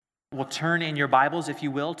We'll turn in your Bibles, if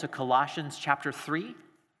you will, to Colossians chapter 3.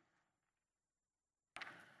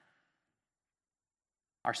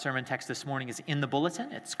 Our sermon text this morning is in the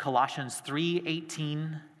bulletin. It's Colossians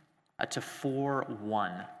 3:18 to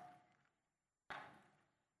 4:1.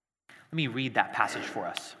 Let me read that passage for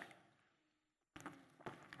us.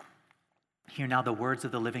 Hear now the words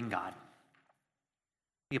of the living God.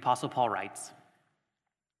 The Apostle Paul writes,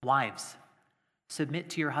 "Wives, submit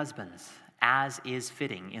to your husbands, as is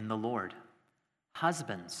fitting in the Lord.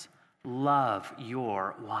 Husbands, love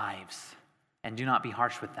your wives, and do not be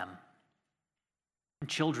harsh with them.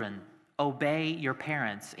 Children, obey your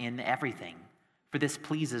parents in everything, for this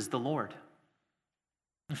pleases the Lord.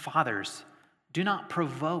 And fathers, do not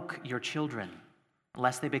provoke your children,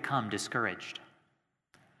 lest they become discouraged.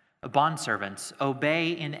 Bondservants,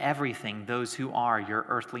 obey in everything those who are your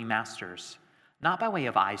earthly masters, not by way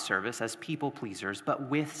of eye service as people pleasers, but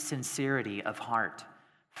with sincerity of heart,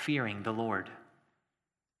 fearing the Lord.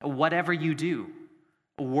 Whatever you do,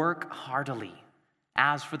 work heartily,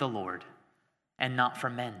 as for the Lord, and not for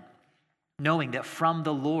men, knowing that from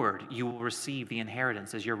the Lord you will receive the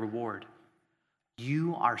inheritance as your reward.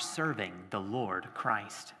 You are serving the Lord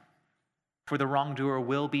Christ. For the wrongdoer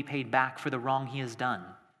will be paid back for the wrong he has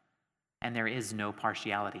done, and there is no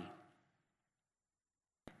partiality.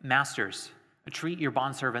 Masters, treat your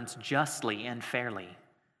bondservants justly and fairly,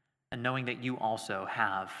 and knowing that you also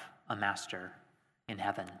have a master in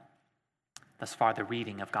heaven." Thus far, the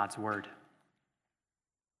reading of God's word.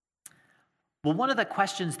 Well, one of the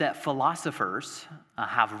questions that philosophers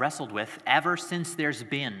have wrestled with ever since there's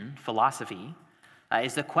been philosophy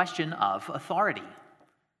is the question of authority.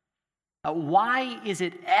 Why is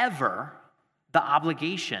it ever the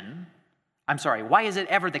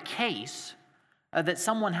case that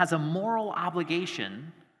someone has a moral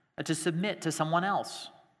obligation to submit to someone else?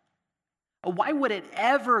 Why would it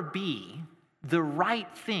ever be the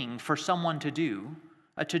right thing for someone to do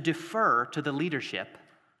to defer to the leadership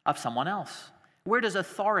of someone else? Where does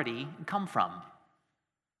authority come from?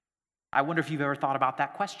 I wonder if you've ever thought about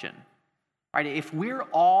that question. Right? If we're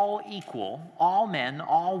all equal, all men,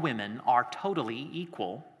 all women are totally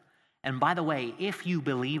equal. And by the way, if you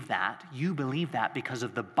believe that because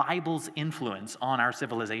of the Bible's influence on our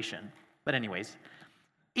civilization. But anyways,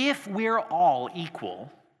 if we're all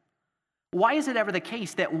equal, why is it ever the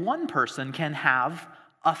case that one person can have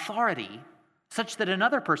authority such that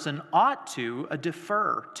another person ought to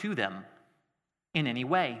defer to them in any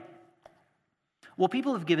way? Well,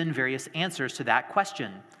 people have given various answers to that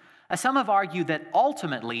question. Some have argued that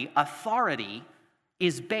ultimately authority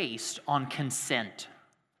is based on consent.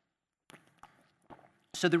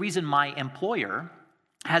 So the reason my employer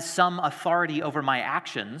has some authority over my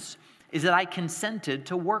actions is that I consented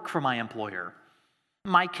to work for my employer.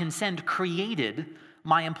 My consent created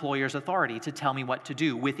my employer's authority to tell me what to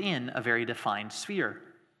do within a very defined sphere.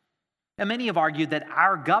 And many have argued that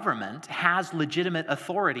our government has legitimate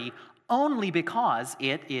authority only because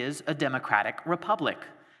it is a democratic republic.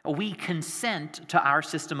 We consent to our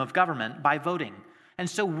system of government by voting, and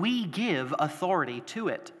so we give authority to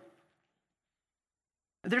it.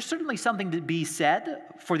 There's certainly something to be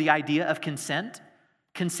said for the idea of consent.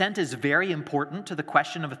 Consent is very important to the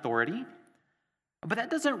question of authority, but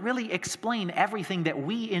that doesn't really explain everything that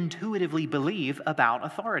we intuitively believe about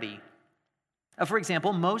authority. For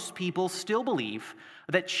example, most people still believe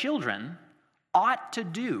that children ought to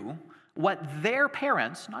do what their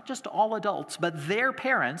parents, not just all adults, but their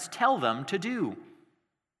parents tell them to do.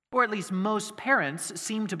 Or at least most parents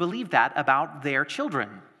seem to believe that about their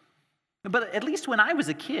children. But at least when I was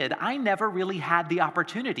a kid, I never really had the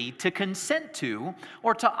opportunity to consent to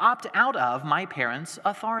or to opt out of my parents'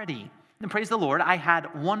 authority. And praise the Lord, I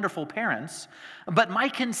had wonderful parents, but my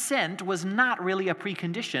consent was not really a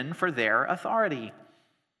precondition for their authority.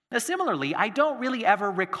 Now, similarly, I don't really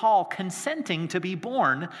ever recall consenting to be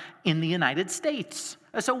born in the United States.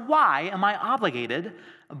 So why am I obligated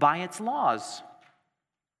by its laws?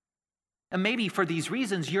 And maybe for these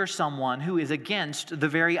reasons, you're someone who is against the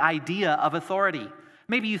very idea of authority.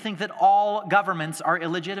 Maybe you think that all governments are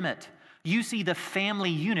illegitimate. You see the family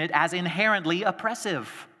unit as inherently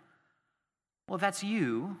oppressive. Well, if that's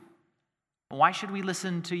you, why should we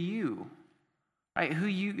listen to you? Right?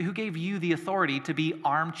 Who gave you the authority to be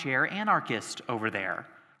armchair anarchist over there?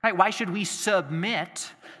 Right? Why should we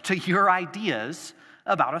submit to your ideas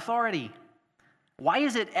about authority? Why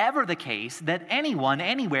is it ever the case that anyone,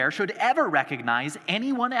 anywhere, should ever recognize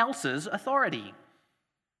anyone else's authority?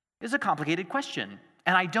 It's a complicated question,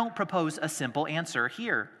 and I don't propose a simple answer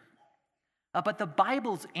here. But the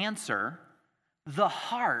Bible's answer, the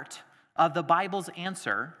heart of the Bible's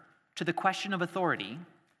answer to the question of authority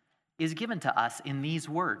is given to us in these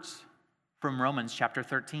words from Romans chapter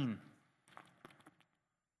 13.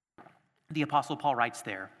 The Apostle Paul writes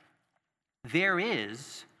there, "There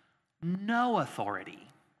is no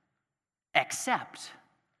authority except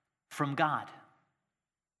from God."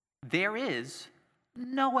 There is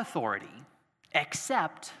no authority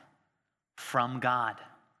except from God.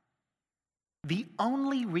 The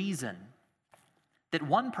only reason that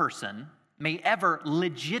one person may ever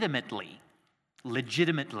legitimately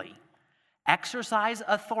exercise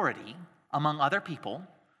authority among other people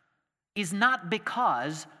is not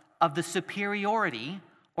because of the superiority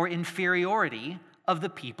or inferiority of the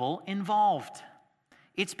people involved.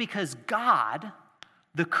 It's because God,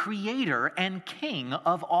 the creator and king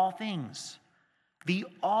of all things, the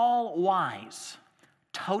all-wise,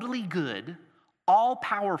 totally good,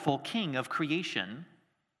 all-powerful king of creation,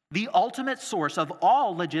 the ultimate source of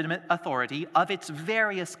all legitimate authority of its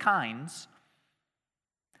various kinds,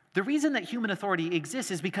 the reason that human authority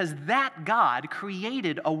exists is because that God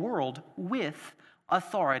created a world with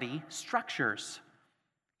authority structures.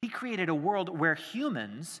 He created a world where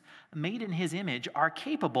humans, made in his image, are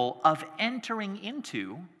capable of entering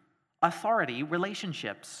into authority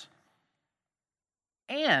relationships.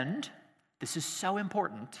 And, this is so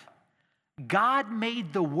important, God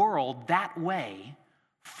made the world that way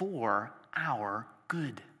for our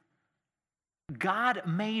good. God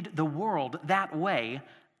made the world that way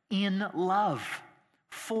in love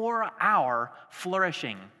for our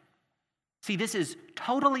flourishing. See, this is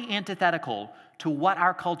totally antithetical to what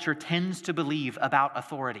our culture tends to believe about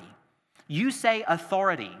authority. You say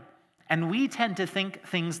authority, and we tend to think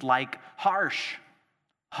things like harsh,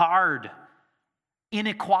 hard,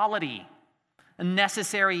 inequality,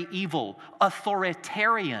 necessary evil,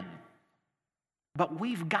 authoritarian. But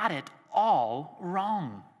we've got it all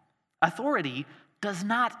wrong. Authority does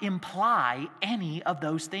not imply any of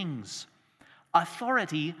those things.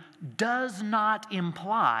 Authority does not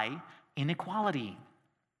imply inequality.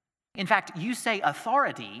 In fact, you say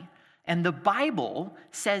authority, and the Bible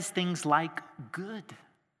says things like good,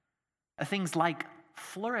 things like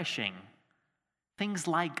flourishing, things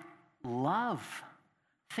like love,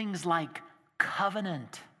 things like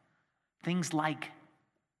covenant, things like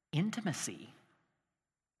intimacy,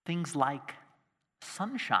 things like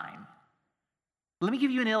sunshine. Let me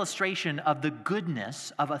give you an illustration of the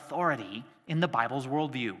goodness of authority in the Bible's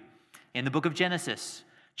worldview. In the book of Genesis,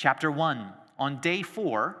 chapter 1, on day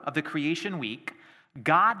 4 of the creation week,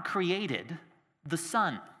 God created the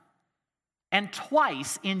sun. And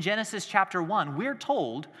twice in Genesis chapter 1, we're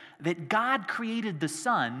told that God created the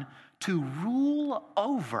sun to rule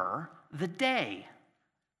over the day.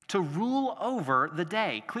 To rule over the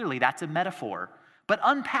day. Clearly, that's a metaphor. But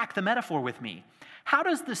unpack the metaphor with me. How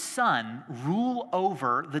does the sun rule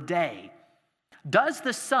over the day? Does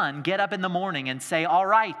the sun get up in the morning and say, all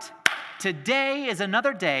right, today is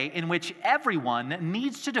another day in which everyone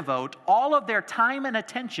needs to devote all of their time and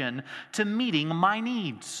attention to meeting my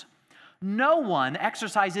needs? No one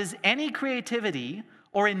exercises any creativity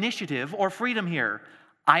or initiative or freedom here.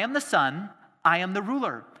 I am the sun, I am the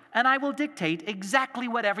ruler, and I will dictate exactly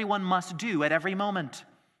what everyone must do at every moment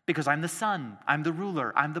because I'm the sun, I'm the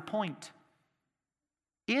ruler, I'm the point.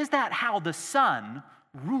 Is that how the sun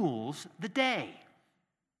rules the day?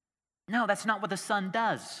 No, that's not what the sun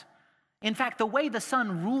does. In fact, the way the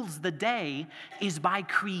sun rules the day is by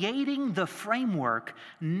creating the framework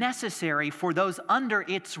necessary for those under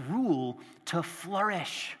its rule to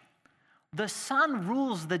flourish. The sun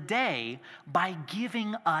rules the day by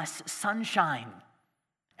giving us sunshine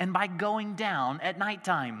and by going down at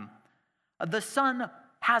nighttime. The sun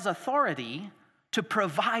has authority to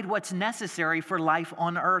provide what's necessary for life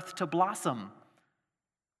on earth to blossom.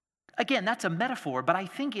 Again, that's a metaphor, but I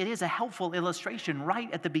think it is a helpful illustration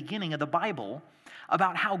right at the beginning of the Bible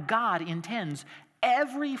about how God intends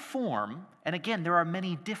every form, and again, there are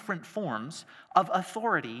many different forms of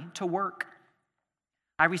authority to work.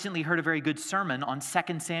 I recently heard a very good sermon on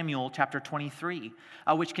 2 Samuel chapter 23,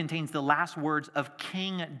 which contains the last words of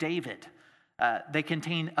King David. They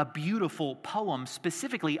contain a beautiful poem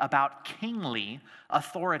specifically about kingly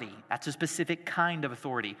authority. That's a specific kind of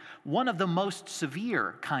authority, one of the most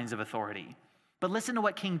severe kinds of authority. But listen to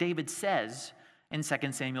what King David says in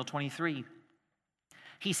 2 Samuel 23.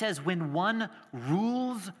 He says, when one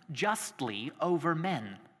rules justly over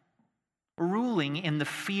men, ruling in the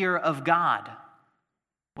fear of God,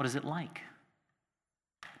 what is it like?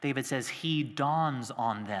 David says, he dawns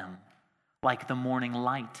on them like the morning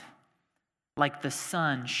light, like the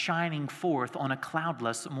sun shining forth on a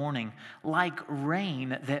cloudless morning, like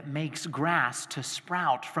rain that makes grass to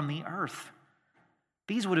sprout from the earth.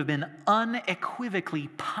 These would have been unequivocally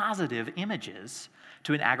positive images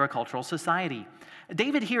to an agricultural society.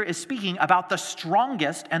 David here is speaking about the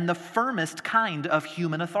strongest and the firmest kind of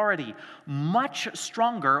human authority, much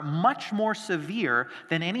stronger, much more severe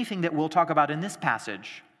than anything that we'll talk about in this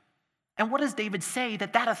passage. And what does David say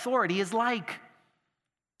that authority is like?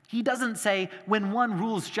 He doesn't say, when one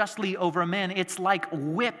rules justly over men, it's like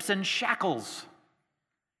whips and shackles.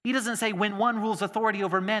 He doesn't say, when one rules authority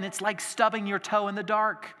over men, it's like stubbing your toe in the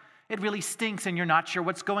dark. It really stinks and you're not sure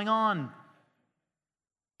what's going on.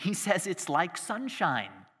 He says it's like sunshine.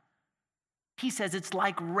 He says it's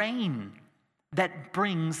like rain that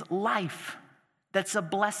brings life, that's a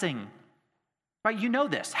blessing. Right? You know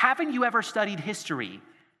this. Haven't you ever studied history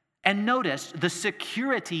and noticed the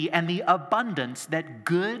security and the abundance that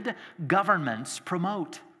good governments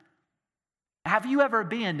promote? Have you ever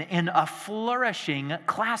been in a flourishing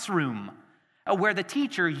classroom where the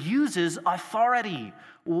teacher uses authority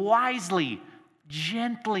wisely,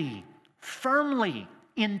 gently, firmly,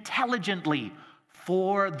 intelligently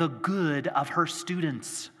for the good of her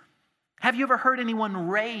students? Have you ever heard anyone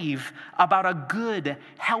rave about a good,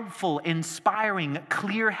 helpful, inspiring,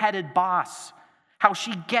 clear-headed boss? How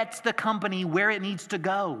she gets the company where it needs to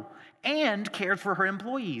go and cares for her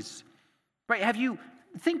employees? Right?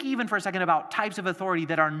 Think even for a second about types of authority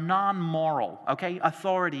that are non-moral, okay?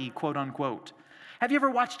 Authority, quote unquote. Have you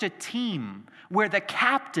ever watched a team where the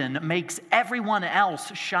captain makes everyone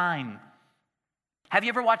else shine? Have you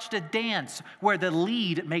ever watched a dance where the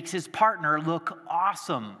lead makes his partner look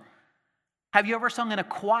awesome? Have you ever sung in a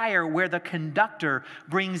choir where the conductor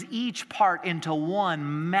brings each part into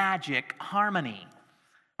one magic harmony?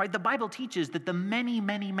 Right? The Bible teaches that the many,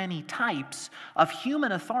 many, many types of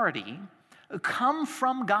human authority come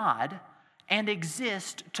from God and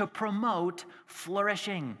exist to promote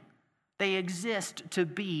flourishing. They exist to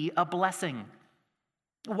be a blessing.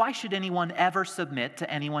 Why should anyone ever submit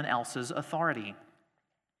to anyone else's authority?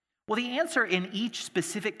 Well, the answer in each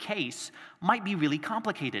specific case might be really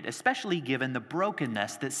complicated, especially given the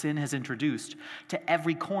brokenness that sin has introduced to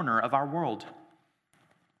every corner of our world.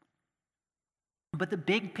 But the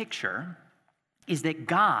big picture is that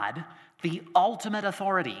God, the ultimate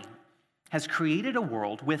authority, has created a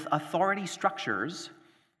world with authority structures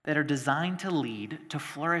that are designed to lead to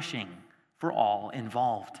flourishing for all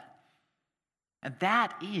involved. And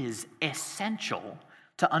that is essential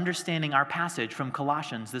to understanding our passage from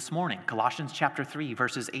Colossians this morning, Colossians chapter 3,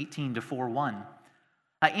 verses 18 to 4:1.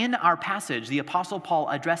 In our passage, the Apostle Paul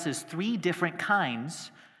addresses three different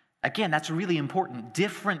kinds, again, that's really important,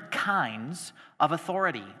 different kinds of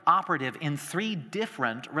authority operative in three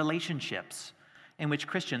different relationships in which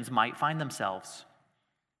Christians might find themselves.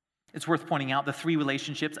 It's worth pointing out the three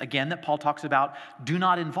relationships, again, that Paul talks about do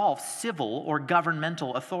not involve civil or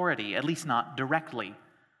governmental authority, at least not directly.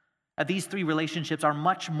 These three relationships are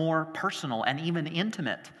much more personal and even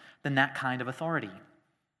intimate than that kind of authority.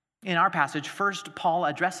 In our passage, first, Paul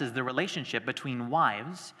addresses the relationship between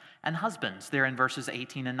wives and husbands, there in verses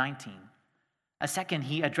 18 and 19. Second,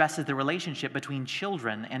 he addresses the relationship between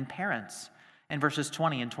children and parents in verses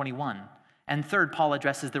 20 and 21. And third, Paul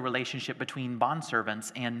addresses the relationship between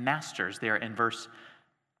bondservants and masters there in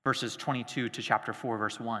verses 22 to chapter 4,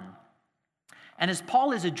 verse 1. And as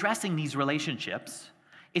Paul is addressing these relationships,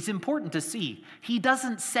 it's important to see he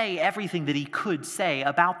doesn't say everything that he could say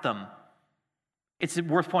about them. It's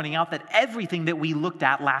worth pointing out that everything that we looked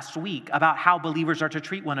at last week about how believers are to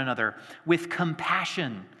treat one another with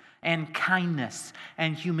compassion and kindness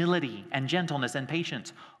and humility and gentleness and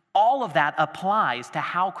patience, all of that applies to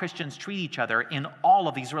how Christians treat each other in all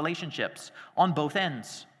of these relationships on both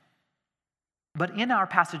ends. But in our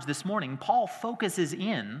passage this morning, Paul focuses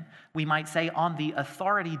in, we might say, on the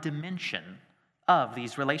authority dimension of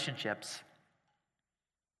these relationships.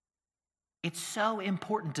 It's so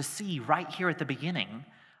important to see right here at the beginning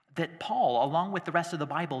that Paul, along with the rest of the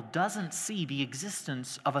Bible, doesn't see the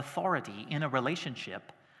existence of authority in a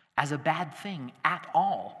relationship as a bad thing at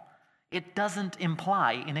all. It doesn't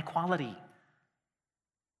imply inequality.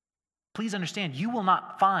 Please understand, you will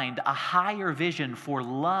not find a higher vision for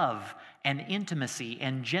love and intimacy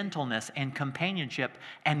and gentleness and companionship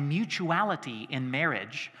and mutuality in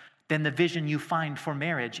marriage than the vision you find for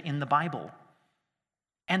marriage in the Bible.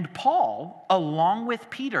 And Paul, along with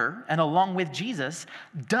Peter and along with Jesus,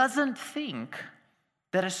 doesn't think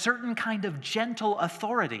that a certain kind of gentle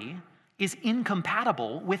authority is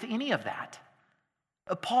incompatible with any of that.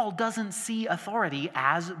 Paul doesn't see authority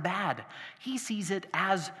as bad. He sees it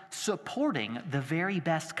as supporting the very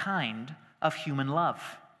best kind of human love.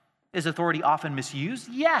 Is authority often misused?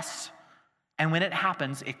 Yes. And when it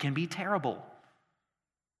happens, it can be terrible.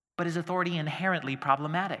 But is authority inherently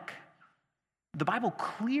problematic? The Bible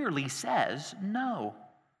clearly says no.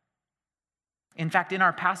 In fact, in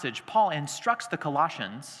our passage, Paul instructs the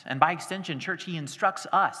Colossians, and by extension, church, he instructs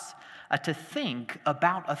us to think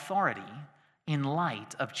about authority in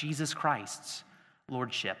light of Jesus Christ's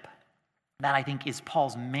lordship. That, I think, is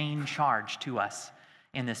Paul's main charge to us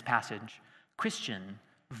in this passage. Christian,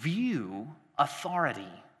 view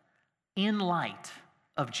authority in light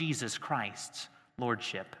of Jesus Christ's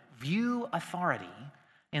lordship. View authority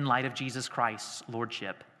in light of Jesus Christ's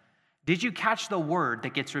lordship. Did you catch the word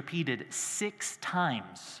that gets repeated 6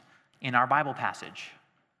 times in our Bible passage?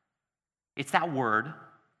 It's that word,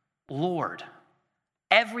 Lord.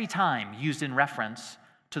 Every time used in reference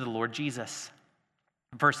to the Lord Jesus.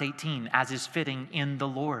 Verse 18, as is fitting in the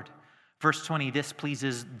Lord. Verse 20, this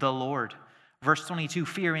pleases the Lord. Verse 22,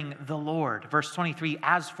 fearing the Lord. Verse 23,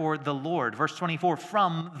 as for the Lord. Verse 24,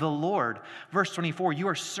 from the Lord. Verse 24, you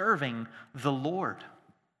are serving the Lord.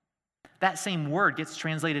 That same word gets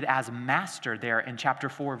translated as master there in chapter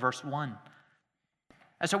 4, verse 1.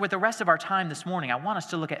 And so with the rest of our time this morning, I want us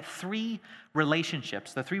to look at 3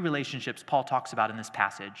 relationships, the 3 relationships Paul talks about in this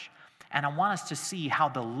passage. And I want us to see how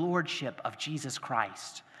the lordship of Jesus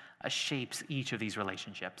Christ shapes each of these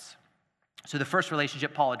relationships. So the first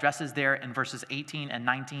relationship Paul addresses there in verses 18 and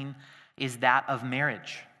 19 is that of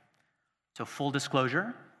marriage. So full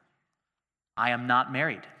disclosure, I am not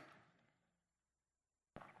married.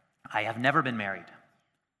 I have never been married.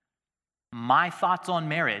 My thoughts on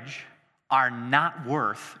marriage are not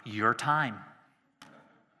worth your time.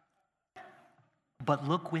 But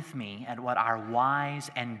look with me at what our wise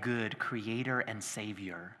and good Creator and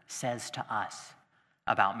Savior says to us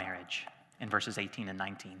about marriage in verses 18 and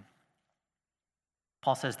 19.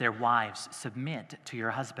 Paul says there, wives, submit to your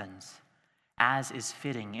husbands, as is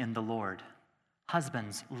fitting in the Lord.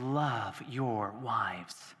 Husbands, love your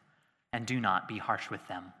wives, and do not be harsh with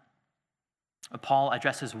them. Paul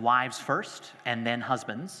addresses wives first and then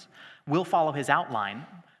husbands. We'll follow his outline,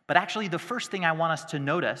 but actually the first thing I want us to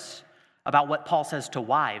notice about what Paul says to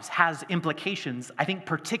wives has implications, I think,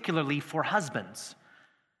 particularly for husbands.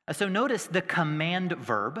 So notice the command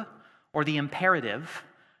verb or the imperative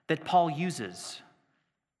that Paul uses.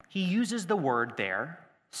 He uses the word there,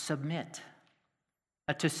 submit.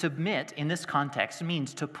 To submit in this context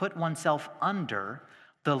means to put oneself under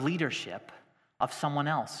the leadership of someone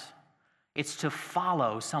else. It's to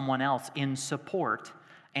follow someone else in support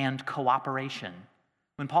and cooperation.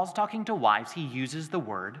 When Paul's talking to wives, he uses the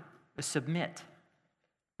word submit.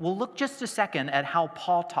 We'll look just a second at how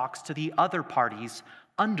Paul talks to the other parties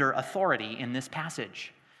under authority in this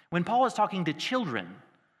passage. When Paul is talking to children,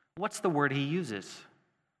 what's the word he uses?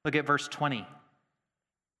 Look at verse 20.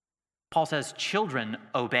 Paul says, children,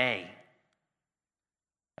 obey.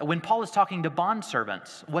 When Paul is talking to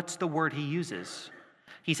bondservants, what's the word he uses?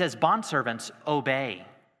 He says, bondservants, obey.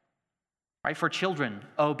 Right? For children,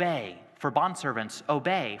 obey. For bondservants,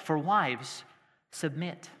 obey. For wives,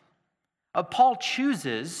 submit. Paul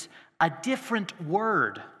chooses a different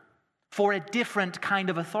word for a different kind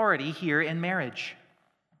of authority here in marriage.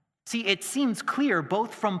 See, it seems clear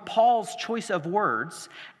both from Paul's choice of words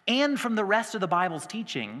and from the rest of the Bible's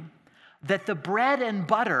teaching that the bread and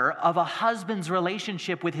butter of a husband's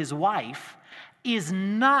relationship with his wife is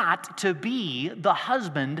not to be the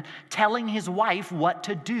husband telling his wife what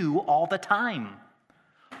to do all the time.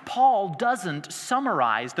 Paul doesn't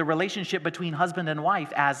summarize the relationship between husband and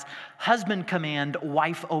wife as husband command,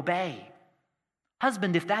 wife obey.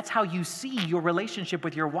 Husband, if that's how you see your relationship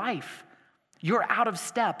with your wife, you're out of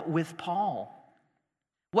step with Paul.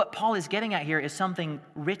 What Paul is getting at here is something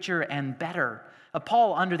richer and better.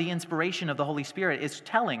 Paul, under the inspiration of the Holy Spirit, is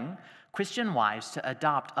telling Christian wives to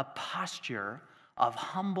adopt a posture of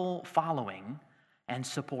humble following and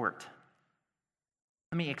support.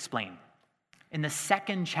 Let me explain. In the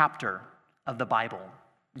second chapter of the Bible,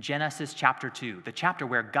 Genesis chapter 2, the chapter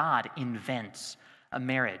where God invents a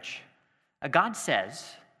marriage, God says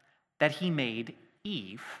that he made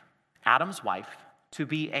Eve, Adam's wife, to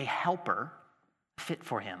be a helper fit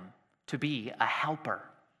for him, to be a helper.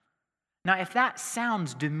 Now, if that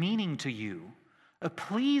sounds demeaning to you,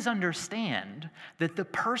 please understand that the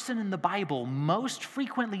person in the Bible most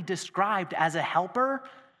frequently described as a helper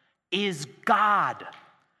is God.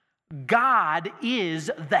 God is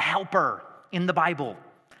the helper in the Bible.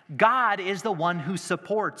 God is the one who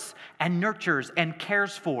supports and nurtures and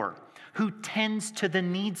cares for, who tends to the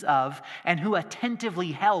needs of, and who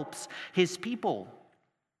attentively helps his people.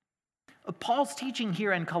 Paul's teaching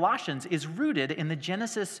here in Colossians is rooted in the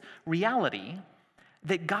Genesis reality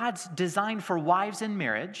that God's design for wives in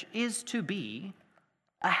marriage is to be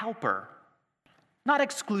a helper. Not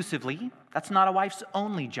exclusively. That's not a wife's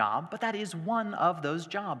only job, but that is one of those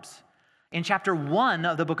jobs. In chapter 1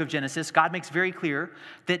 of the book of Genesis, God makes very clear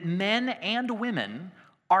that men and women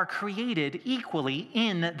are created equally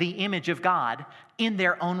in the image of God in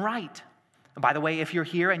their own right. By the way, if you're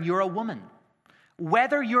here and you're a woman,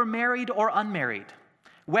 whether you're married or unmarried,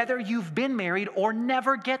 whether you've been married or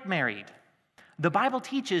never get married, the Bible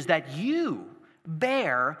teaches that you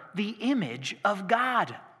bear the image of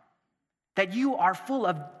God, that you are full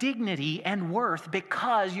of dignity and worth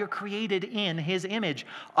because you're created in His image,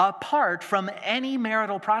 apart from any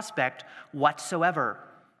marital prospect whatsoever.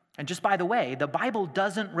 And just by the way, the Bible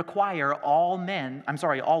doesn't require all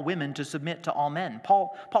women to submit to all men.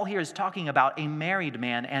 Paul here is talking about a married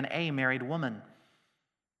man and a married woman.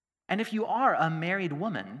 And if you are a married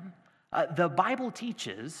woman, the Bible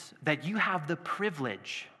teaches that you have the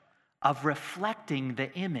privilege of reflecting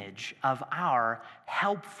the image of our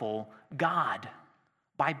helpful God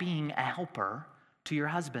by being a helper to your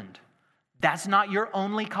husband. That's not your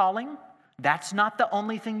only calling. That's not the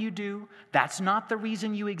only thing you do. That's not the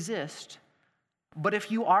reason you exist. But if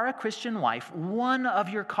you are a Christian wife, one of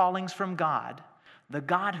your callings from God, the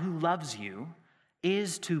God who loves you,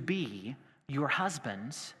 is to be your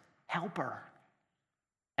husband's helper.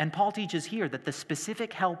 And Paul teaches here that the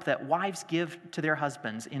specific help that wives give to their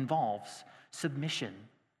husbands involves submission.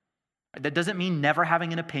 That doesn't mean never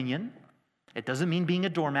having an opinion. It doesn't mean being a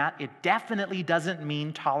doormat. It definitely doesn't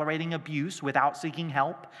mean tolerating abuse without seeking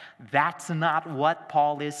help. That's not what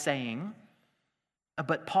Paul is saying.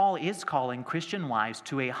 But Paul is calling Christian wives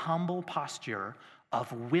to a humble posture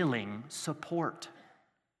of willing support,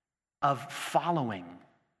 of following,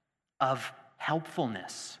 of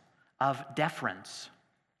helpfulness, of deference.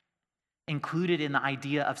 Included in the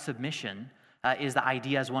idea of submission is the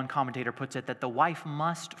idea, as one commentator puts it, that the wife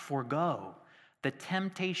must forego the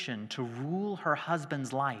temptation to rule her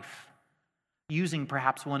husband's life, using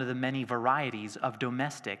perhaps one of the many varieties of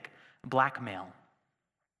domestic blackmail.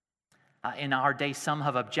 In our day, some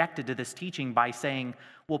have objected to this teaching by saying,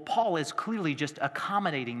 well, Paul is clearly just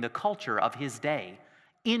accommodating the culture of his day.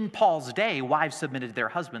 In Paul's day, wives submitted to their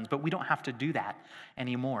husbands, but we don't have to do that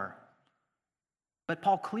anymore. But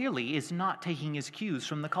Paul clearly is not taking his cues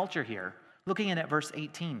from the culture here. Looking in at verse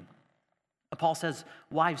 18, Paul says,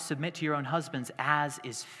 wives, submit to your own husbands as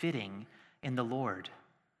is fitting in the Lord.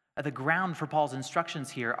 The ground for Paul's instructions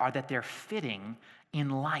here are that they're fitting in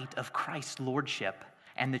light of Christ's lordship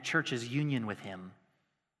and the church's union with him.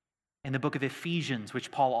 In the book of Ephesians,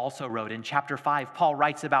 which Paul also wrote, in chapter 5, Paul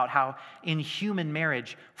writes about how in human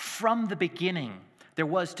marriage, from the beginning, there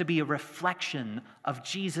was to be a reflection of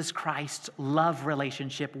Jesus Christ's love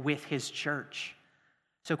relationship with his church.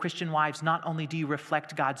 So Christian wives, not only do you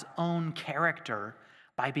reflect God's own character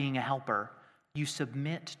by being a helper, you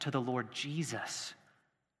submit to the Lord Jesus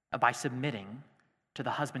by submitting to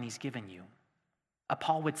the husband he's given you.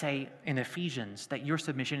 Paul would say in Ephesians that your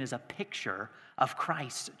submission is a picture of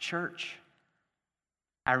Christ's church.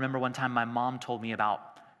 I remember one time my mom told me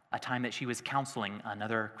about a time that she was counseling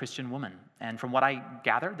another Christian woman. And from what I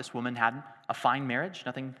gather, this woman had a fine marriage,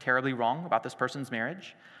 nothing terribly wrong about this person's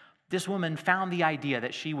marriage. This woman found the idea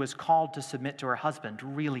that she was called to submit to her husband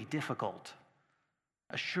really difficult.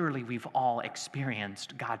 Surely we've all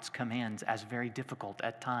experienced God's commands as very difficult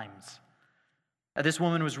at times. This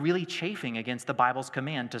woman was really chafing against the Bible's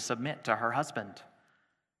command to submit to her husband.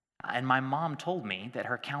 And my mom told me that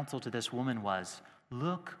her counsel to this woman was,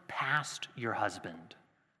 look past your husband.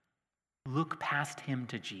 Look past him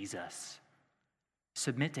to Jesus.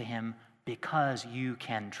 Submit to him because you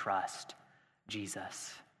can trust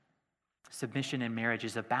Jesus. Submission in marriage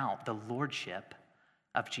is about the lordship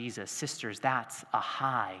of Jesus. Sisters, that's a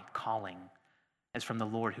high calling. It's from the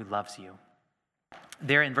Lord who loves you.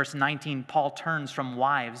 There in verse 19, Paul turns from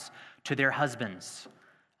wives to their husbands.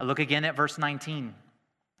 Look again at verse 19.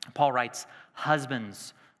 Paul writes,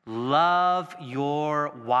 husbands, love your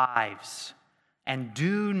wives and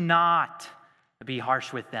do not be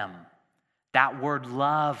harsh with them. That word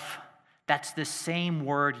love, that's the same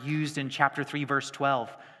word used in chapter 3, verse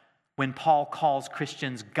 12, when Paul calls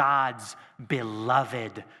Christians God's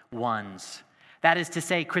beloved ones. That is to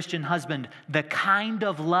say, Christian husband, the kind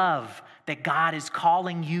of love that God is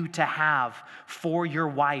calling you to have for your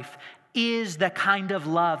wife is the kind of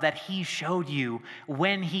love that he showed you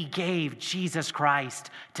when he gave Jesus Christ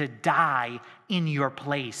to die in your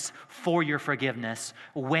place for your forgiveness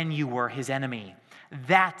when you were his enemy.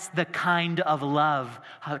 That's the kind of love,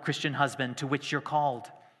 Christian husband, to which you're called.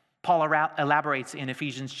 Paul elaborates in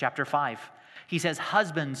Ephesians chapter 5. He says,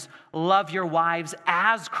 husbands, love your wives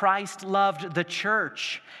as Christ loved the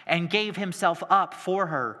church and gave himself up for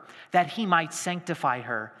her, that he might sanctify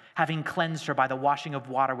her, having cleansed her by the washing of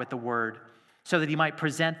water with the word, so that he might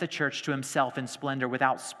present the church to himself in splendor,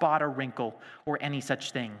 without spot or wrinkle or any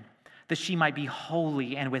such thing, that she might be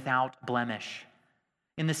holy and without blemish.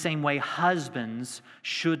 In the same way, husbands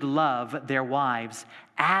should love their wives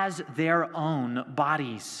as their own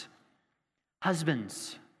bodies.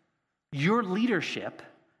 Husbands, your leadership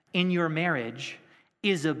in your marriage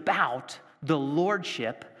is about the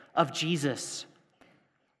lordship of Jesus.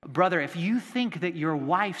 Brother, if you think that your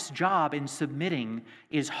wife's job in submitting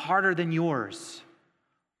is harder than yours,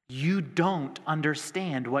 you don't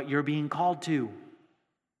understand what you're being called to.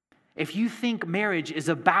 If you think marriage is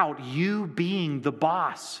about you being the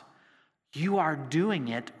boss, you are doing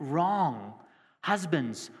it wrong.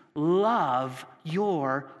 Husbands, love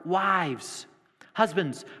your wives.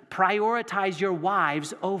 Husbands, prioritize your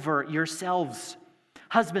wives over yourselves.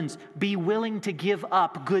 Husbands, be willing to give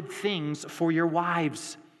up good things for your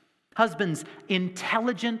wives. Husbands,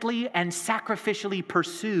 intelligently and sacrificially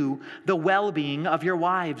pursue the well-being of your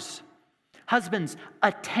wives. Husbands,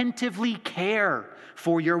 attentively care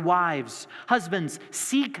for your wives. Husbands,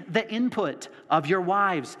 seek the input of your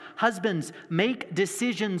wives. Husbands, make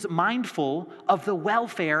decisions mindful of the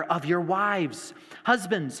welfare of your wives.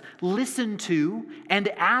 Husbands, listen to and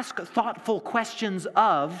ask thoughtful questions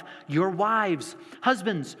of your wives.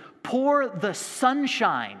 Husbands, pour the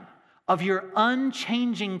sunshine of your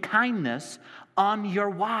unchanging kindness on your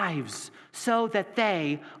wives so that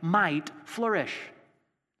they might flourish.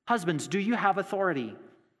 Husbands, do you have authority?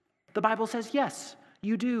 The Bible says, yes,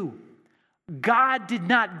 you do. God did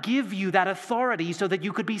not give you that authority so that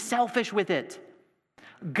you could be selfish with it.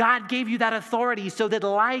 God gave you that authority so that,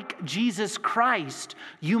 like Jesus Christ,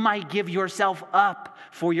 you might give yourself up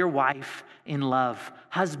for your wife in love.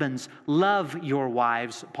 Husbands, love your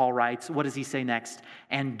wives, Paul writes. What does he say next?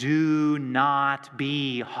 And do not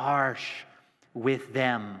be harsh with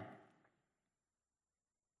them.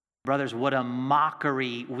 Brothers, what a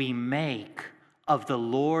mockery we make of the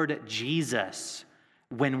Lord Jesus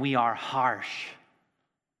when we are harsh.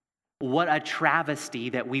 What a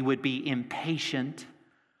travesty that we would be impatient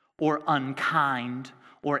or unkind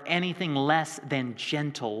or anything less than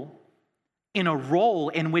gentle in a role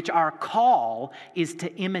in which our call is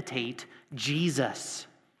to imitate Jesus.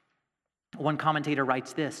 One commentator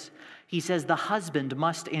writes this. He says, the husband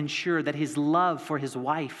must ensure that his love for his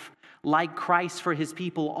wife, like Christ for his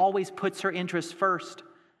people, always puts her interests first.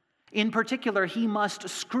 In particular, he must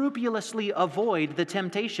scrupulously avoid the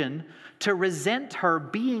temptation to resent her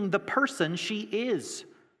being the person she is,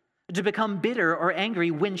 to become bitter or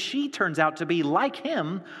angry when she turns out to be, like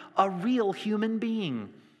him, a real human being,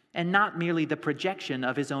 and not merely the projection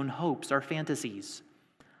of his own hopes or fantasies.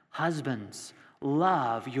 Husbands,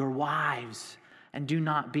 love your wives and do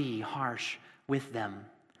not be harsh with them.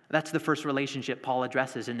 That's the first relationship Paul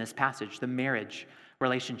addresses in this passage, the marriage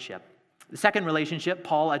relationship. The second relationship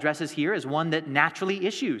Paul addresses here is one that naturally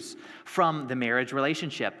issues from the marriage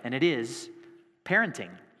relationship, and it is parenting.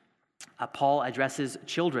 Paul addresses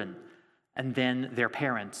children and then their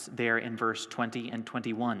parents there in verse 20 and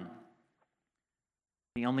 21.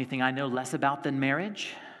 The only thing I know less about than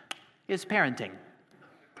marriage is parenting.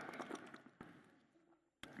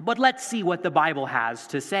 But let's see what the Bible has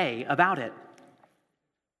to say about it.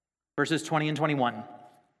 Verses 20 and 21.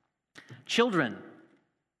 Children,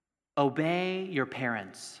 obey your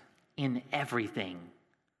parents in everything,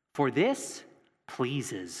 for this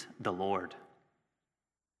pleases the Lord.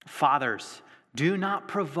 Fathers, do not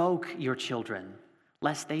provoke your children,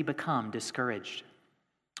 lest they become discouraged.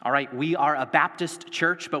 All right, we are a Baptist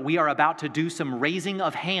church, but we are about to do some raising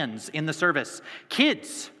of hands in the service.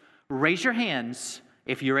 Kids, raise your hands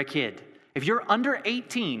if you're a kid. If you're under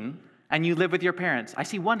 18 and you live with your parents. I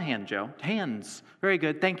see one hand, Joe. Hands. Very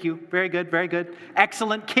good. Thank you. Very good. Very good.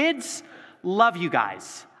 Excellent. Kids, love you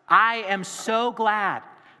guys. I am so glad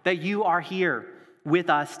that you are here with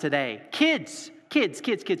us today. Kids.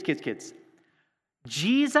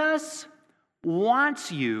 Jesus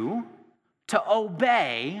wants you to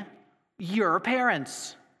obey your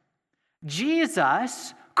parents.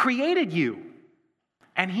 Jesus created you,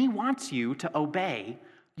 and he wants you to obey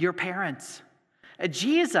your parents.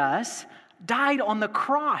 Jesus died on the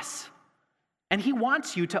cross, and he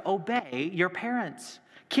wants you to obey your parents.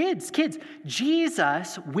 Kids,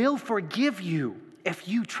 Jesus will forgive you if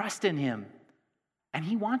you trust in him, and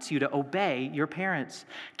he wants you to obey your parents.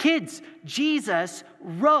 Kids, Jesus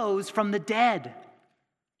rose from the dead,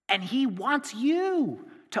 and he wants you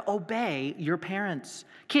to obey your parents.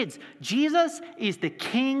 Kids, Jesus is the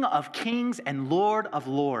King of kings and Lord of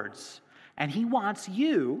lords, and he wants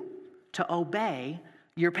you to obey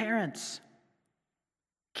your parents.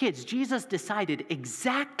 Kids, Jesus decided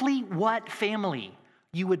exactly what family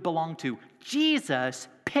you would belong to. Jesus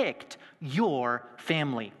picked your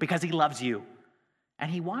family because he loves you, and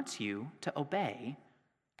he wants you to obey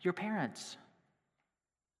your parents.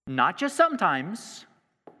 Not just sometimes,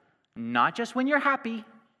 not just when you're happy,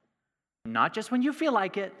 not just when you feel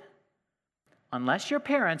like it. Unless your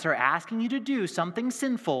parents are asking you to do something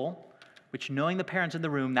sinful, which, knowing the parents in the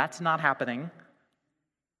room, that's not happening.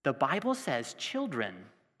 The Bible says, children,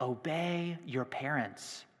 obey your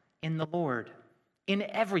parents in the Lord, in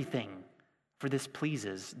everything, for this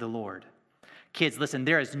pleases the Lord. Kids, listen,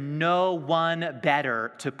 there is no one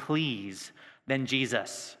better to please than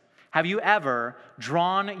Jesus. Have you ever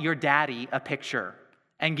drawn your daddy a picture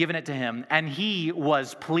and given it to him, and he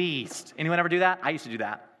was pleased? Anyone ever do that? I used to do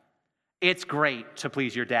that. It's great to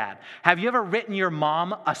please your dad. Have you ever written your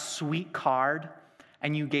mom a sweet card,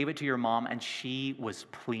 and you gave it to your mom, and she was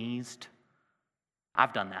pleased?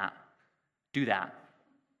 I've done that. Do that.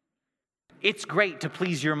 It's great to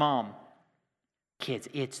please your mom. Kids,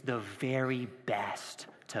 it's the very best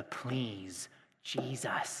to please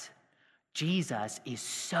Jesus. Jesus is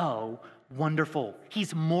so wonderful.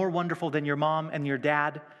 He's more wonderful than your mom and your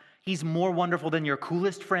dad. He's more wonderful than your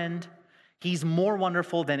coolest friend. He's more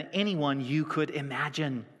wonderful than anyone you could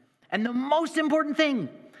imagine. And the most important thing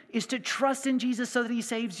is to trust in Jesus so that he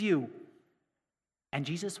saves you. And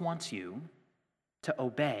Jesus wants you to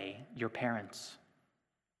obey your parents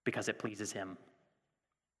because it pleases him.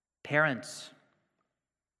 Parents,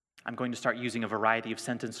 I'm going to start using a variety of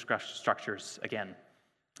sentence structures again.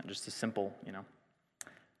 Just as simple,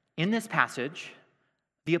 In this passage,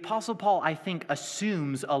 the Apostle Paul, I think,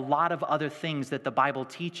 assumes a lot of other things that the Bible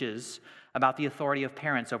teaches about the authority of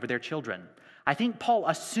parents over their children. I think Paul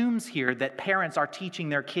assumes here that parents are teaching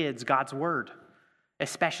their kids God's word,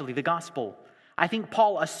 especially the gospel. I think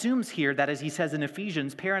Paul assumes here that, as he says in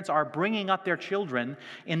Ephesians, parents are bringing up their children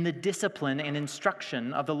in the discipline and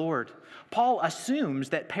instruction of the Lord. Paul assumes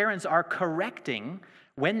that parents are correcting,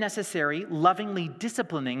 when necessary, lovingly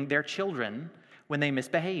disciplining their children when they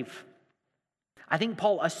misbehave. I think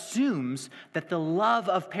Paul assumes that the love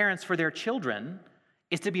of parents for their children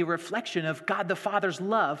is to be a reflection of God the Father's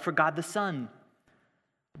love for God the Son.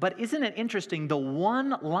 But isn't it interesting, the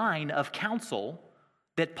one line of counsel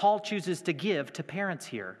that Paul chooses to give to parents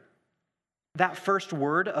here? That first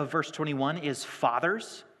word of verse 21 is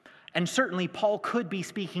fathers. And certainly Paul could be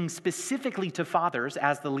speaking specifically to fathers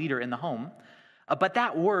as the leader in the home. But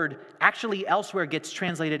that word actually elsewhere gets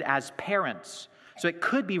translated as parents. So it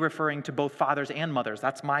could be referring to both fathers and mothers.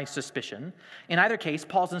 That's my suspicion. In either case,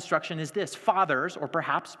 Paul's instruction is this: fathers, or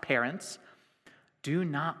perhaps parents, do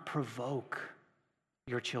not provoke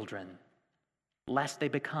your children, lest they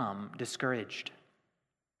become discouraged.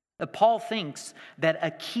 Paul thinks that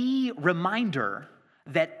a key reminder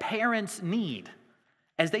that parents need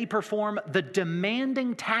as they perform the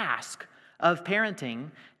demanding task of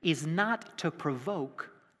parenting is not to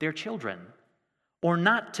provoke their children, or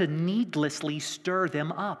not to needlessly stir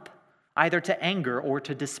them up, either to anger or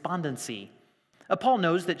to despondency. Paul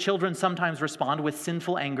knows that children sometimes respond with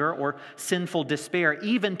sinful anger or sinful despair,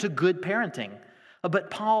 even to good parenting.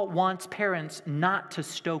 But Paul wants parents not to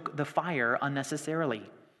stoke the fire unnecessarily.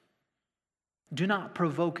 Do not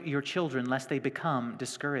provoke your children lest they become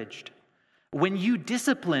discouraged. When you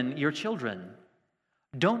discipline your children,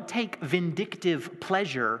 don't take vindictive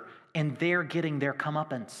pleasure in their getting their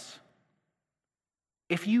comeuppance.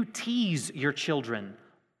 If you tease your children,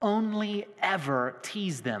 only ever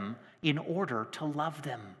tease them in order to love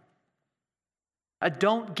them.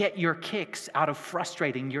 Don't get your kicks out of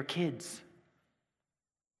frustrating your kids.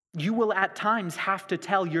 You will at times have to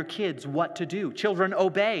tell your kids what to do. Children,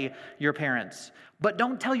 obey your parents. But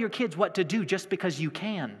don't tell your kids what to do just because you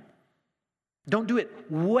can. Don't do it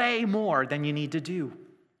way more than you need to do.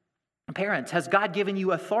 Parents, has God given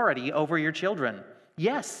you authority over your children?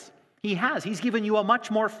 Yes, he has. He's given you a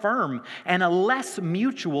much more firm and a less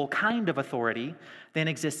mutual kind of authority than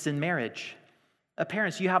exists in marriage.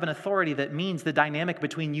 Parents, you have an authority that means the dynamic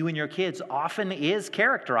between you and your kids often is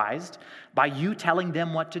characterized by you telling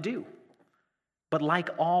them what to do. But like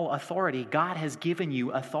all authority, God has given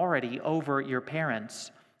you authority over your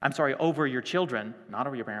over your children, not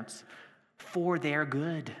over your parents, for their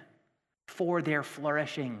good, for their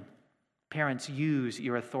flourishing. Parents, use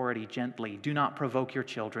your authority gently. Do not provoke your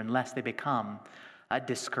children lest they become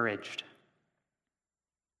discouraged.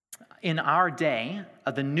 In our day,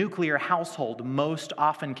 the nuclear household most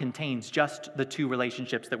often contains just the two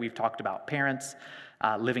relationships that we've talked about, parents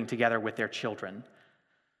living together with their children.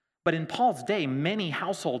 But in Paul's day, many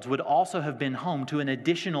households would also have been home to an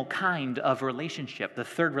additional kind of relationship, the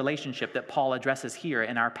third relationship that Paul addresses here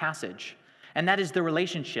in our passage. And that is the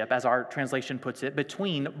relationship, as our translation puts it,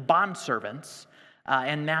 between bondservants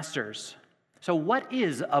and masters. So what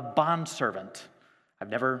is a bondservant? I've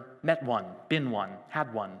never met one, been one,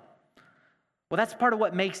 had one. Well, that's part of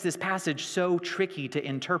what makes this passage so tricky to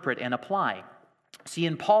interpret and apply. See,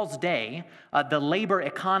 in Paul's day, the labor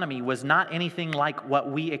economy was not anything like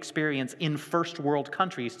what we experience in first world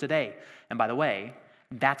countries today. And by the way,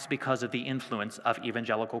 that's because of the influence of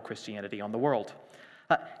evangelical Christianity on the world.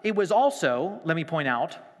 It was also, let me point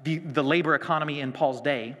out, the labor economy in Paul's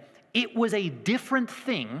day, it was a different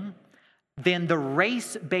thing than the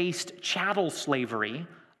race-based chattel slavery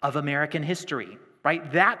of American history,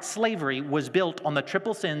 right? That slavery was built on the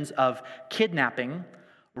triple sins of kidnapping,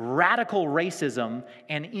 radical racism,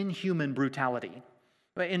 and inhuman brutality.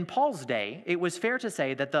 In Paul's day, it was fair to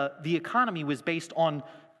say that the economy was based on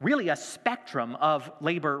really a spectrum of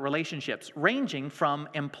labor relationships, ranging from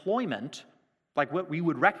employment, like what we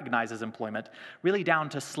would recognize as employment, really down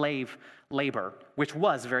to slave labor, which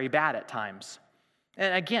was very bad at times.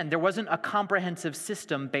 And again, there wasn't a comprehensive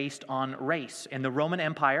system based on race. In the Roman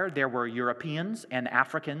Empire, there were Europeans and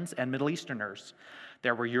Africans and Middle Easterners.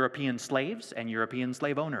 There were European slaves and European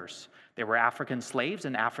slave owners. There were African slaves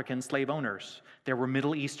and African slave owners. There were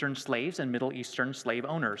Middle Eastern slaves and Middle Eastern slave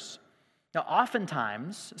owners. Now,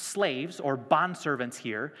 oftentimes, slaves or bondservants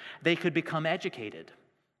here, they could become educated.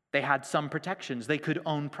 They had some protections. They could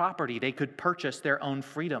own property. They could purchase their own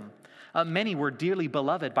freedom. Many were dearly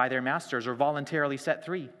beloved by their masters or voluntarily set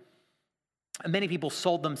free. Many people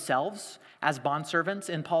sold themselves as bondservants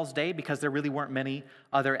in Paul's day because there really weren't many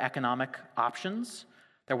other economic options.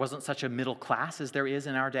 There wasn't such a middle class as there is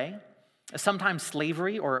in our day. Sometimes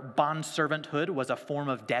slavery or bondservanthood was a form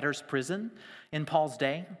of debtor's prison in Paul's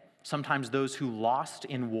day. Sometimes those who lost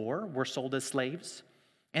in war were sold as slaves.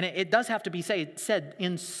 And it does have to be said,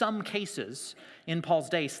 in some cases in Paul's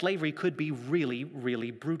day, slavery could be really,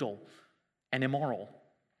 really brutal and immoral.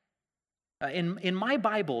 In my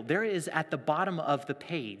Bible, there is at the bottom of the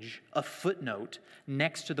page a footnote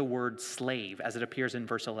next to the word slave as it appears in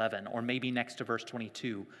verse 11, or maybe next to verse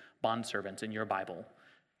 22, bondservants in your Bible.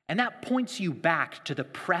 And that points you back to the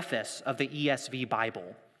preface of the ESV Bible.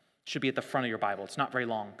 It should be at the front of your Bible. It's not very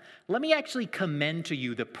long. Let me actually commend to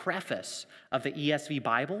you the preface of the ESV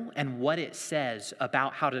Bible and what it says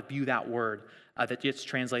about how to view that word that gets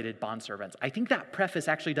translated bondservants. I think that preface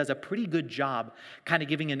actually does a pretty good job kind of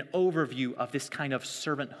giving an overview of this kind of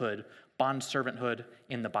servanthood, bondservanthood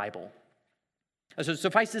in the Bible. So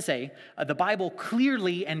suffice to say, the Bible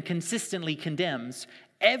clearly and consistently condemns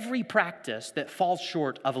every practice that falls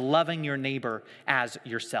short of loving your neighbor as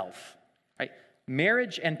yourself. Right?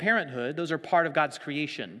 Marriage and parenthood, those are part of God's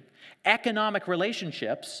creation. Economic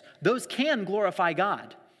relationships, those can glorify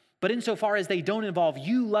God. But insofar as they don't involve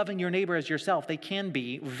you loving your neighbor as yourself, they can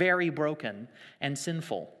be very broken and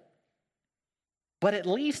sinful. But at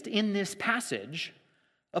least in this passage,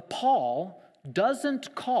 Paul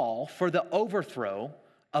doesn't call for the overthrow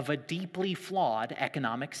of a deeply flawed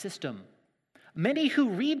economic system. Many who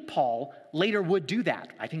read Paul later would do that,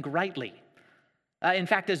 I think rightly. In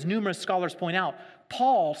fact, as numerous scholars point out,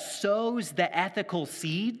 Paul sows the ethical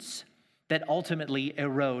seeds that ultimately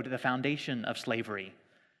erode the foundation of slavery.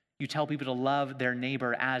 You tell people to love their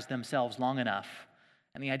neighbor as themselves long enough,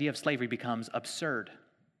 and the idea of slavery becomes absurd.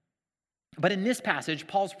 But in this passage,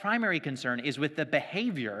 Paul's primary concern is with the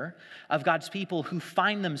behavior of God's people who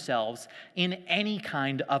find themselves in any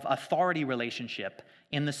kind of authority relationship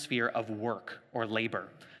in the sphere of work or labor.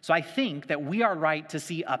 So I think that we are right to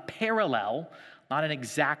see a parallel, not an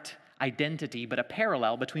exact identity, but a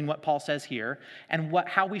parallel between what Paul says here and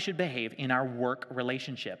how we should behave in our work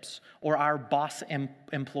relationships or our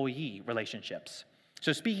boss-employee relationships.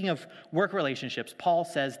 So speaking of work relationships, Paul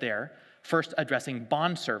says there, first addressing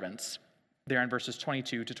bondservants, there in verses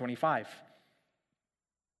 22 to 25.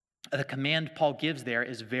 The command Paul gives there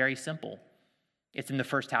is very simple. It's in the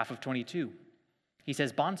first half of 22. He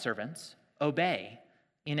says, bondservants, obey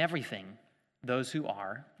in everything those who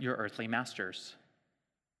are your earthly masters.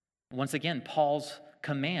 Once again, Paul's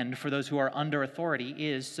command for those who are under authority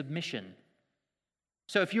is submission.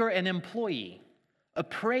 So if you're an employee,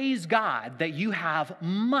 praise God that you have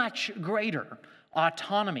much greater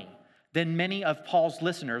autonomy than many of Paul's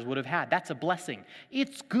listeners would have had. That's a blessing.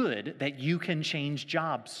 It's good that you can change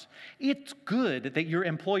jobs. It's good that your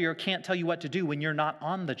employer can't tell you what to do when you're not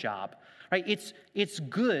on the job. right? It's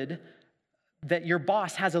good that your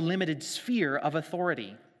boss has a limited sphere of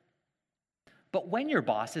authority. But when your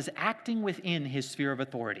boss is acting within his sphere of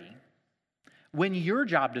authority, when your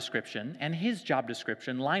job description and his job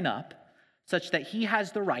description line up such that he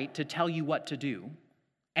has the right to tell you what to do,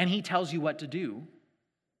 and he tells you what to do,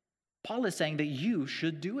 Paul is saying that you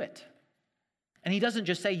should do it. And he doesn't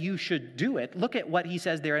just say you should do it. Look at what he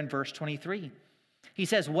says there in verse 23. He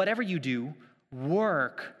says, whatever you do,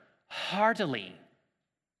 work heartily.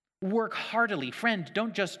 Work heartily. Friend,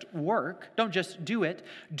 don't just work. Don't just do it.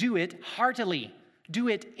 Do it heartily. Do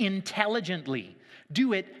it intelligently.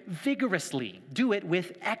 Do it vigorously. Do it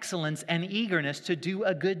with excellence and eagerness to do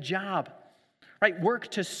a good job. Right? Work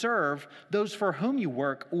to serve those for whom you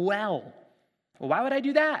work well. Well, why would I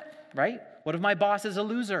do that? Right? What if my boss is a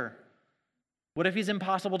loser? What if he's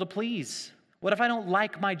impossible to please? What if I don't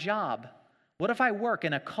like my job? What if I work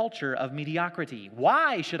in a culture of mediocrity?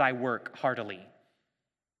 Why should I work heartily?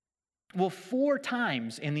 Well, 4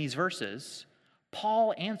 times in these verses,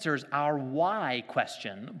 Paul answers our why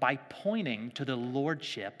question by pointing to the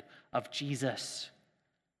lordship of Jesus.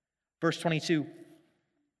 Verse 22,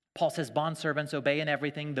 Paul says, bondservants, obey in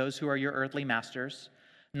everything those who are your earthly masters,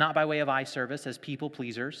 not by way of eye service as people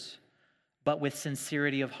pleasers, but with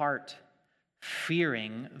sincerity of heart,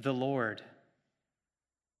 fearing the Lord.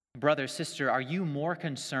 Brother, sister, are you more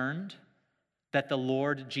concerned that the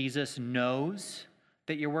Lord Jesus knows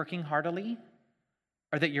that you're working heartily,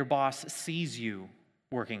 or that your boss sees you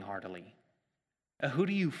working heartily? Who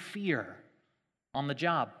do you fear on the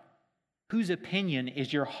job? Whose opinion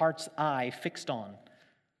is your heart's eye fixed on?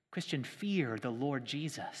 Christian, fear the Lord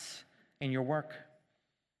Jesus in your work.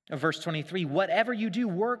 Verse 23, whatever you do,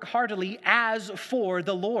 work heartily as for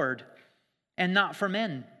the Lord and not for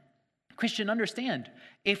men. Christian, understand,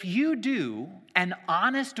 if you do an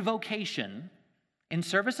honest vocation in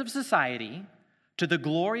service of society to the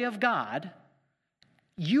glory of God,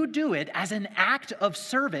 you do it as an act of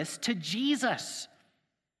service to Jesus,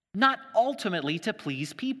 not ultimately to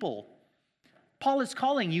please people. Paul is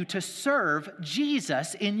calling you to serve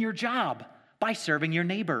Jesus in your job by serving your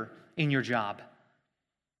neighbor in your job.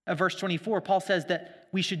 Verse 24, Paul says that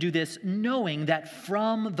we should do this knowing that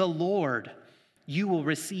from the Lord you will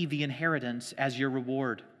receive the inheritance as your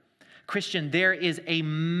reward. Christian, there is a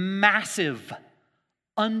massive,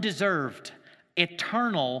 undeserved,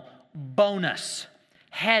 eternal bonus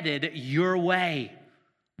headed your way,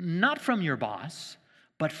 not from your boss,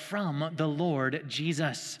 but from the Lord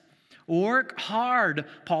Jesus. Work hard,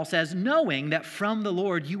 Paul says, knowing that from the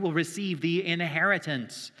Lord you will receive the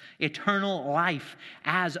inheritance, eternal life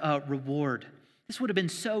as a reward. This would have been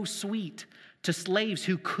so sweet to slaves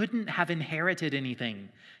who couldn't have inherited anything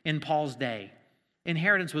in Paul's day.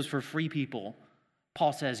 Inheritance was for free people.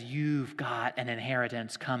 Paul says, you've got an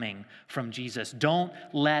inheritance coming from Jesus. Don't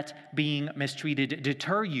let being mistreated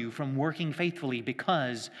deter you from working faithfully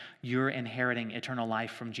because you're inheriting eternal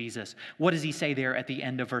life from Jesus. What does he say there at the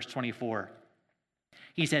end of verse 24?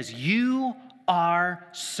 He says, you are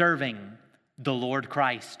serving the Lord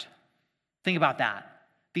Christ. Think about that.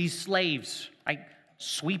 These slaves, right,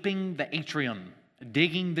 sweeping the atrium,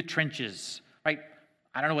 digging the trenches, right?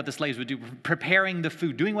 I don't know what the slaves would do, preparing the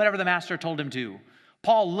food, doing whatever the master told him to.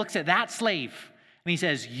 Paul looks at that slave and he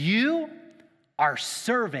says, you are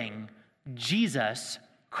serving Jesus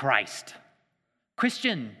Christ.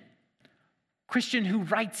 Christian who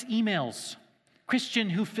writes emails, Christian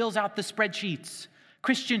who fills out the spreadsheets,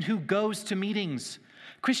 Christian who goes to meetings,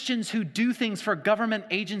 Christians who do things for government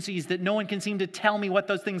agencies that no one can seem to tell me what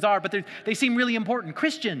those things are, but they seem really important.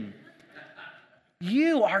 Christian,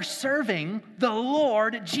 you are serving the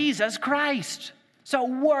Lord Jesus Christ. So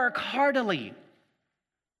work heartily.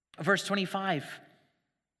 Verse 25,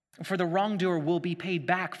 for the wrongdoer will be paid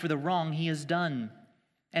back for the wrong he has done,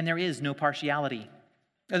 and there is no partiality.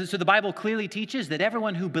 So the Bible clearly teaches that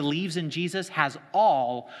everyone who believes in Jesus has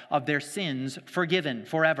all of their sins forgiven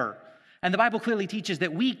forever. And the Bible clearly teaches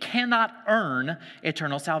that we cannot earn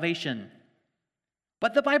eternal salvation.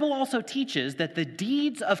 But the Bible also teaches that the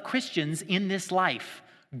deeds of Christians in this life,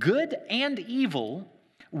 good and evil,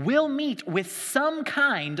 will meet with some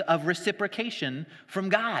kind of reciprocation from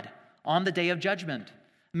God on the day of judgment.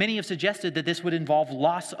 Many have suggested that this would involve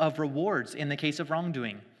loss of rewards in the case of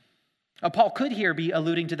wrongdoing. Paul could here be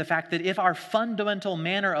alluding to the fact that if our fundamental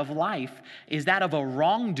manner of life is that of a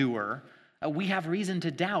wrongdoer, we have reason to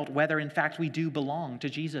doubt whether in fact we do belong to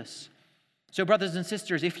Jesus. So brothers and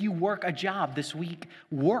sisters, if you work a job this week,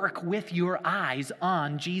 work with your eyes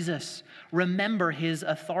on Jesus. Remember his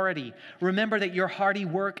authority. Remember that your hearty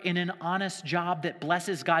work in an honest job that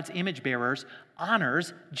blesses God's image bearers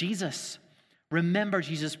honors Jesus. Remember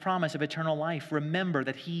Jesus' promise of eternal life. Remember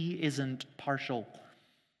that he isn't partial.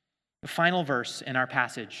 The final verse in our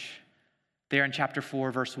passage, there in chapter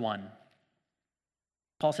 4, verse 1.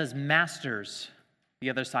 Paul says, masters, the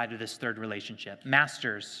other side of this third relationship.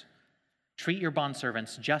 Masters, treat your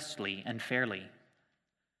bondservants justly and fairly,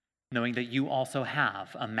 knowing that you also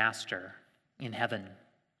have a master in heaven.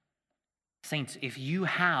 Saints, if you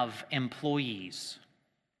have employees,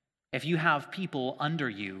 if you have people under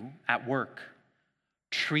you at work,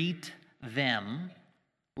 treat them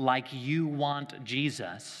like you want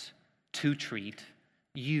Jesus to treat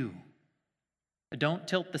you. Don't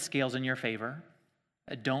tilt the scales in your favor.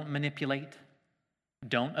 Don't manipulate.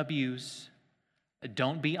 Don't abuse.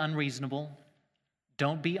 Don't be unreasonable.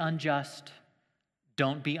 Don't be unjust.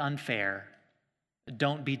 Don't be unfair.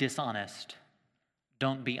 Don't be dishonest.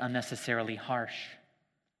 Don't be unnecessarily harsh.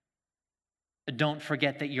 Don't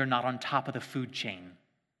forget that you're not on top of the food chain.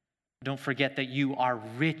 Don't forget that you are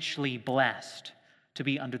richly blessed to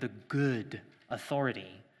be under the good authority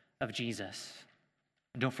of Jesus.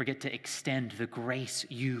 Don't forget to extend the grace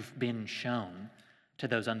you've been shown to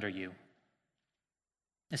those under you.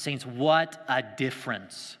 Saints, what a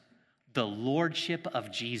difference the lordship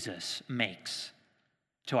of Jesus makes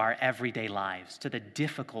to our everyday lives, to the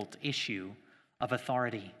difficult issue of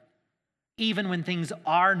authority. Even when things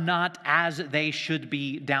are not as they should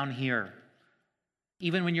be down here.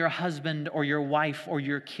 Even when your husband or your wife or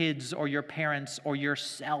your kids or your parents or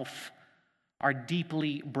yourself are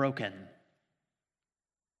deeply broken.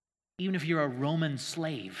 Even if you're a Roman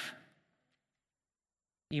slave.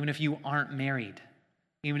 Even if you aren't married.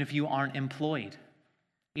 Even if you aren't employed.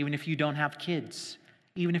 Even if you don't have kids.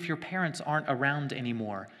 Even if your parents aren't around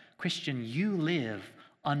anymore. Christian, you live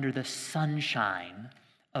under the sunshine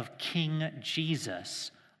of King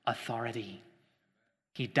Jesus' authority.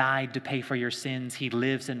 He died to pay for your sins. He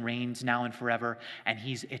lives and reigns now and forever, and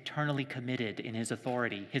he's eternally committed in his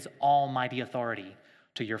authority, his almighty authority,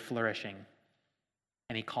 to your flourishing.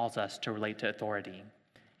 And he calls us to relate to authority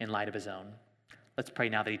in light of his own. Let's pray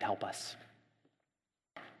now that he'd help us.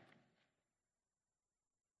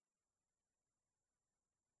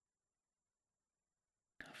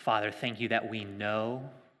 Father, thank you that we know,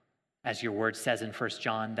 as your word says in 1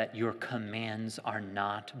 John, that your commands are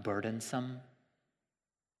not burdensome.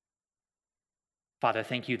 Father,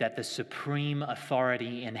 thank you that the supreme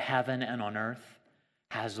authority in heaven and on earth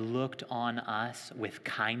has looked on us with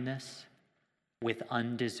kindness, with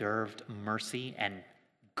undeserved mercy and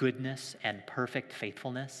goodness and perfect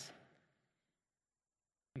faithfulness.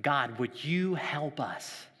 God, would you help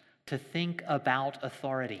us to think about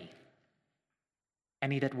authority,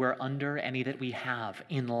 any that we're under, any that we have,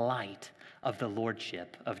 in light of the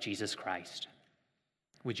lordship of Jesus Christ.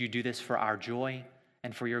 Would you do this for our joy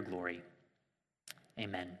and for your glory?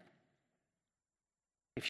 Amen.